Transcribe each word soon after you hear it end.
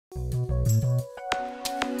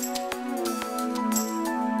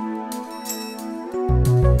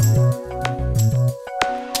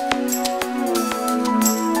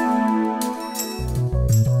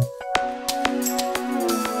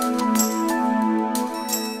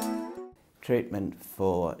treatment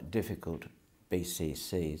for difficult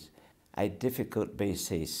BCCs. A difficult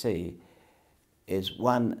BCC is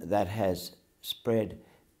one that has spread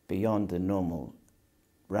beyond the normal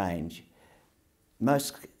range.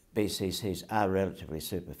 Most BCCs are relatively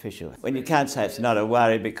superficial. When you can't say it's not a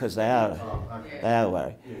worry because they are a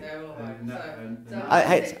worry.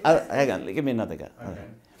 Hang on, give me another go. Okay.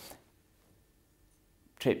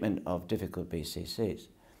 Treatment of difficult BCCs.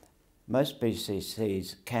 Most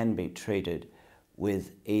BCCs can be treated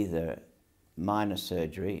with either minor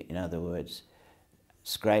surgery, in other words,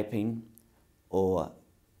 scraping, or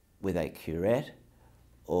with a curette,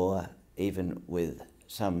 or even with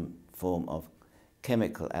some form of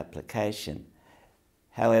chemical application.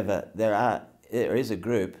 However, there is a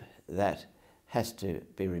group that has to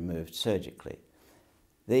be removed surgically.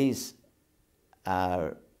 These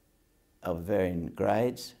are of varying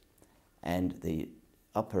grades, and the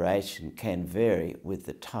operation can vary with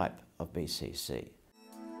the type of BCC.